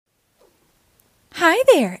Hi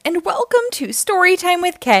there, and welcome to Storytime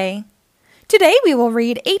with Kay. Today we will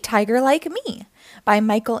read A Tiger Like Me by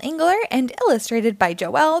Michael Engler and illustrated by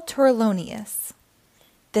Joelle Torlonius.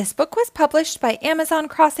 This book was published by Amazon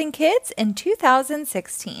Crossing Kids in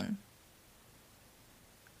 2016.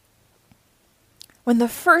 When the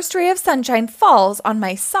first ray of sunshine falls on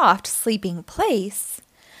my soft sleeping place,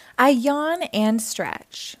 I yawn and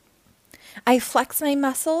stretch. I flex my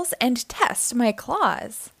muscles and test my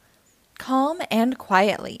claws. Calm and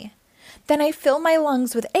quietly. Then I fill my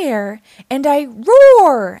lungs with air and I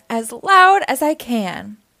roar as loud as I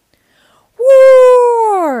can.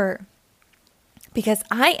 Roar! Because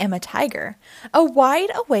I am a tiger, a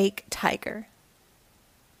wide-awake tiger.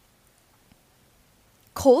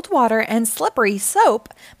 Cold water and slippery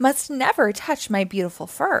soap must never touch my beautiful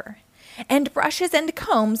fur, and brushes and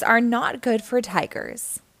combs are not good for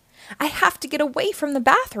tigers. I have to get away from the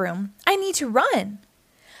bathroom. I need to run.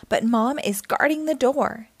 But Mom is guarding the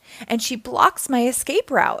door, and she blocks my escape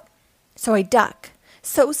route. So I duck,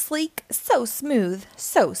 so sleek, so smooth,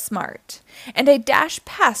 so smart, and I dash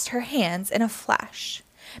past her hands in a flash,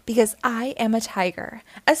 because I am a tiger,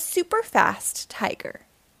 a super fast tiger.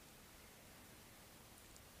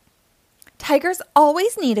 Tigers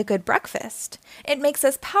always need a good breakfast. It makes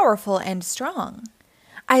us powerful and strong.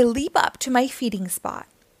 I leap up to my feeding spot.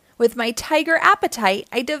 With my tiger appetite,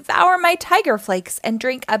 I devour my tiger flakes and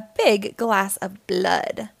drink a big glass of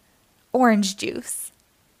blood. Orange juice.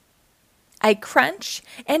 I crunch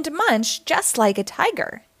and munch just like a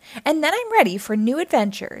tiger, and then I'm ready for new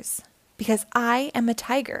adventures, because I am a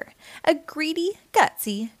tiger, a greedy,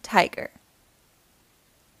 gutsy tiger.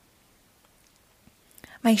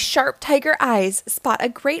 My sharp tiger eyes spot a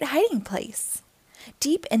great hiding place,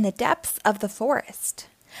 deep in the depths of the forest.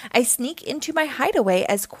 I sneak into my hideaway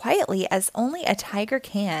as quietly as only a tiger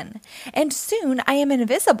can, and soon I am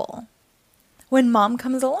invisible. When Mom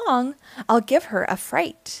comes along, I'll give her a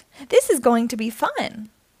fright. This is going to be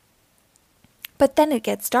fun. But then it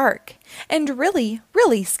gets dark, and really,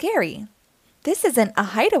 really scary. This isn't a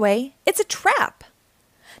hideaway, it's a trap.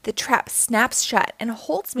 The trap snaps shut and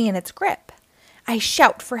holds me in its grip. I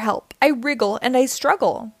shout for help, I wriggle and I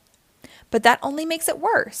struggle. But that only makes it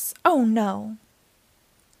worse. Oh no.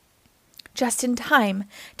 Just in time,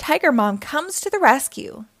 Tiger Mom comes to the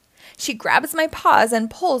rescue. She grabs my paws and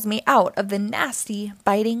pulls me out of the nasty,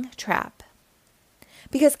 biting trap.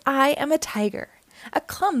 Because I am a tiger, a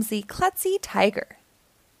clumsy, klutzy tiger.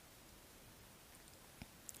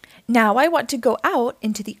 Now I want to go out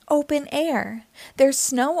into the open air. There's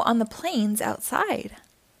snow on the plains outside.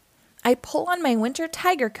 I pull on my winter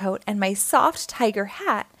tiger coat and my soft tiger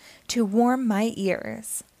hat to warm my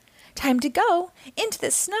ears. Time to go into the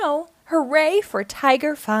snow. Hooray for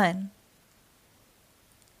tiger fun!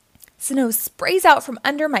 Snow sprays out from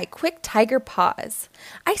under my quick tiger paws.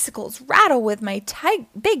 Icicles rattle with my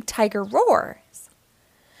big tiger roars.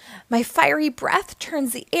 My fiery breath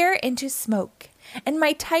turns the air into smoke, and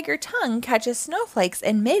my tiger tongue catches snowflakes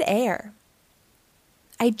in mid-air.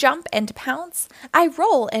 I jump and pounce, I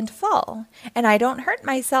roll and fall, and I don't hurt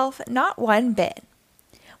myself not one bit.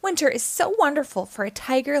 Winter is so wonderful for a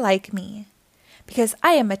tiger like me. Because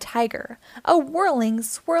I am a tiger, a whirling,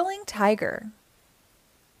 swirling tiger.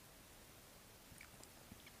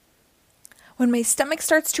 When my stomach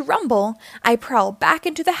starts to rumble, I prowl back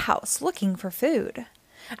into the house looking for food.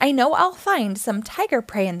 I know I'll find some tiger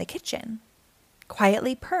prey in the kitchen.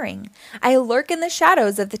 Quietly purring, I lurk in the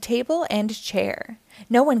shadows of the table and chair.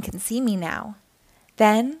 No one can see me now.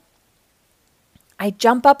 Then, I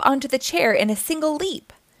jump up onto the chair in a single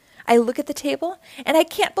leap. I look at the table, and I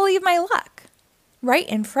can't believe my luck. Right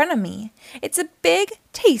in front of me, it's a big,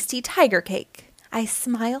 tasty tiger cake. I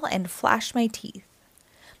smile and flash my teeth.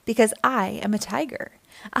 Because I am a tiger,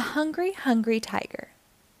 a hungry, hungry tiger.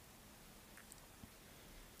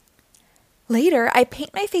 Later, I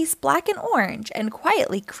paint my face black and orange and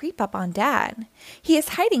quietly creep up on Dad. He is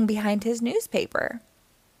hiding behind his newspaper.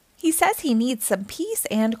 He says he needs some peace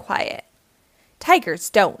and quiet.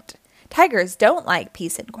 Tigers don't. Tigers don't like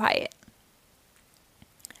peace and quiet.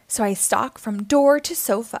 So I stalk from door to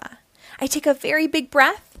sofa. I take a very big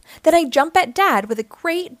breath, then I jump at Dad with a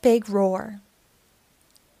great big roar.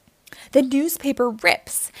 The newspaper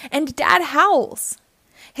rips, and Dad howls.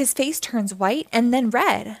 His face turns white and then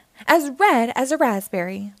red as a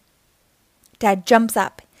raspberry. Dad jumps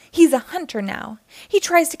up. He's a hunter now. He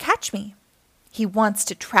tries to catch me. He wants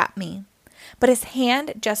to trap me, but his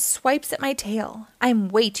hand just swipes at my tail. I'm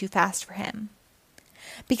way too fast for him.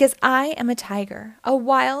 Because I am a tiger, a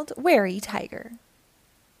wild, wary tiger.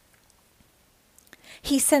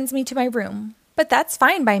 He sends me to my room, but that's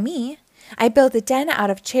fine by me. I build a den out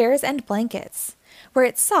of chairs and blankets. where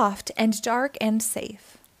it's soft and dark and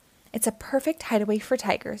safe. It's a perfect hideaway for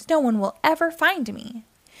tigers. No one will ever find me,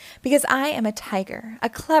 because I am a tiger, a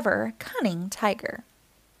clever, cunning tiger.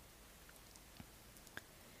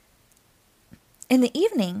 In the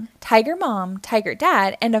evening, Tiger Mom, Tiger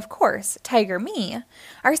Dad, and of course, Tiger Me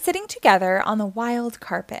are sitting together on the wild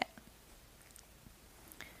carpet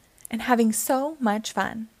and having so much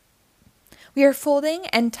fun. We are folding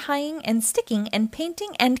and tying and sticking and painting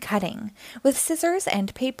and cutting with scissors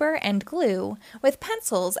and paper and glue, with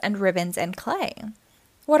pencils and ribbons and clay.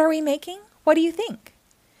 What are we making? What do you think?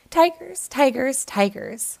 Tigers, tigers,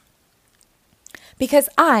 tigers. Because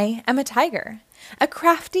I am a tiger, a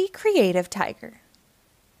crafty, creative tiger.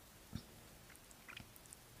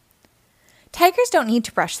 Tigers don't need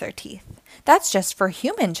to brush their teeth. That's just for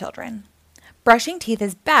human children. Brushing teeth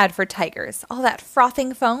is bad for tigers. All that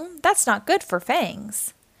frothing foam, that's not good for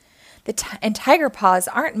fangs. And tiger paws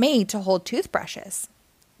aren't made to hold toothbrushes.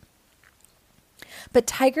 But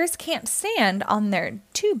tigers can't stand on their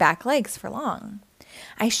two back legs for long.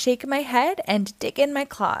 I shake my head and dig in my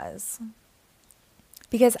claws.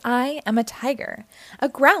 Because I am a tiger, a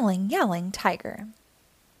growling, yelling tiger.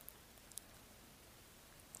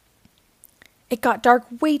 It got dark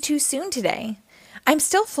way too soon today. I'm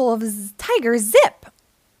still full of tiger zip.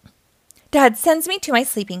 Dad sends me to my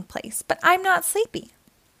sleeping place, but I'm not sleepy.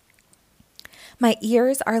 My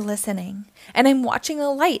ears are listening, and I'm watching the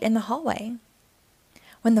light in the hallway.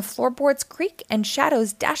 When the floorboards creak and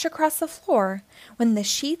shadows dash across the floor, when the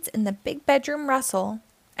sheets in the big bedroom rustle,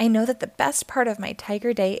 I know that the best part of my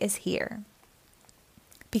tiger day is here.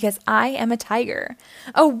 Because I am a tiger,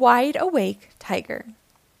 a wide-awake tiger.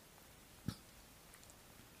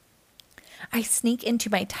 I sneak into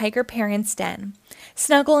my tiger parents' den,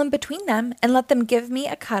 snuggle in between them, and let them give me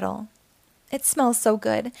a cuddle. It smells so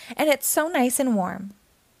good, and it's so nice and warm.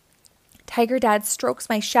 Tiger Dad strokes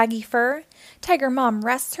my shaggy fur. Tiger Mom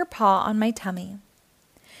rests her paw on my tummy.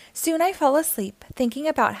 Soon I fall asleep, thinking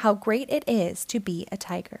about how great it is to be a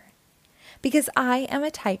tiger. Because I am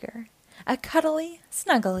a tiger, a cuddly,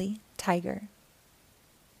 snuggly tiger.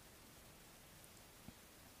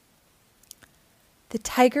 The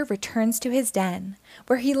tiger returns to his den,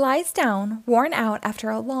 where he lies down, worn out after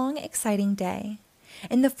a long, exciting day.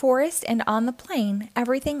 In the forest and on the plain,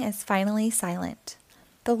 everything is finally silent.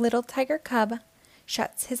 The little tiger cub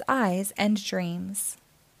shuts his eyes and dreams.